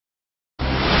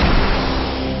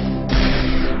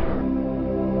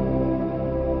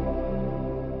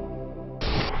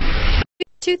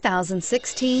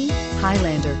2016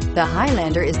 Highlander. The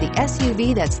Highlander is the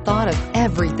SUV that's thought of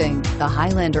everything. The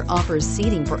Highlander offers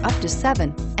seating for up to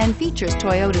 7 and features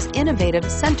Toyota's innovative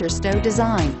center stow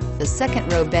design. The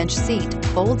second row bench seat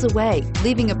folds away,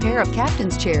 leaving a pair of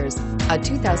captain's chairs. A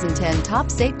 2010 top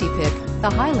safety pick,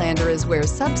 the Highlander is where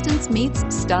substance meets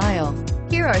style.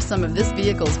 Here are some of this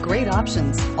vehicle's great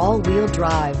options: all-wheel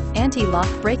drive, anti-lock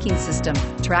braking system,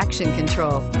 traction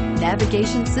control,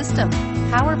 navigation system,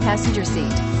 power passenger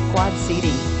seat, quad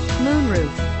seating, moonroof,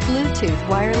 Bluetooth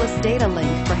wireless data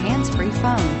link for hands-free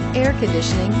phone, air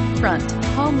conditioning, front,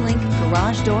 home link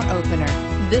garage door opener.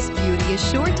 This beauty is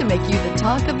sure to make you the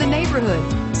talk of the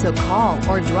neighborhood. So call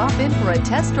or drop in for a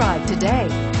test drive today.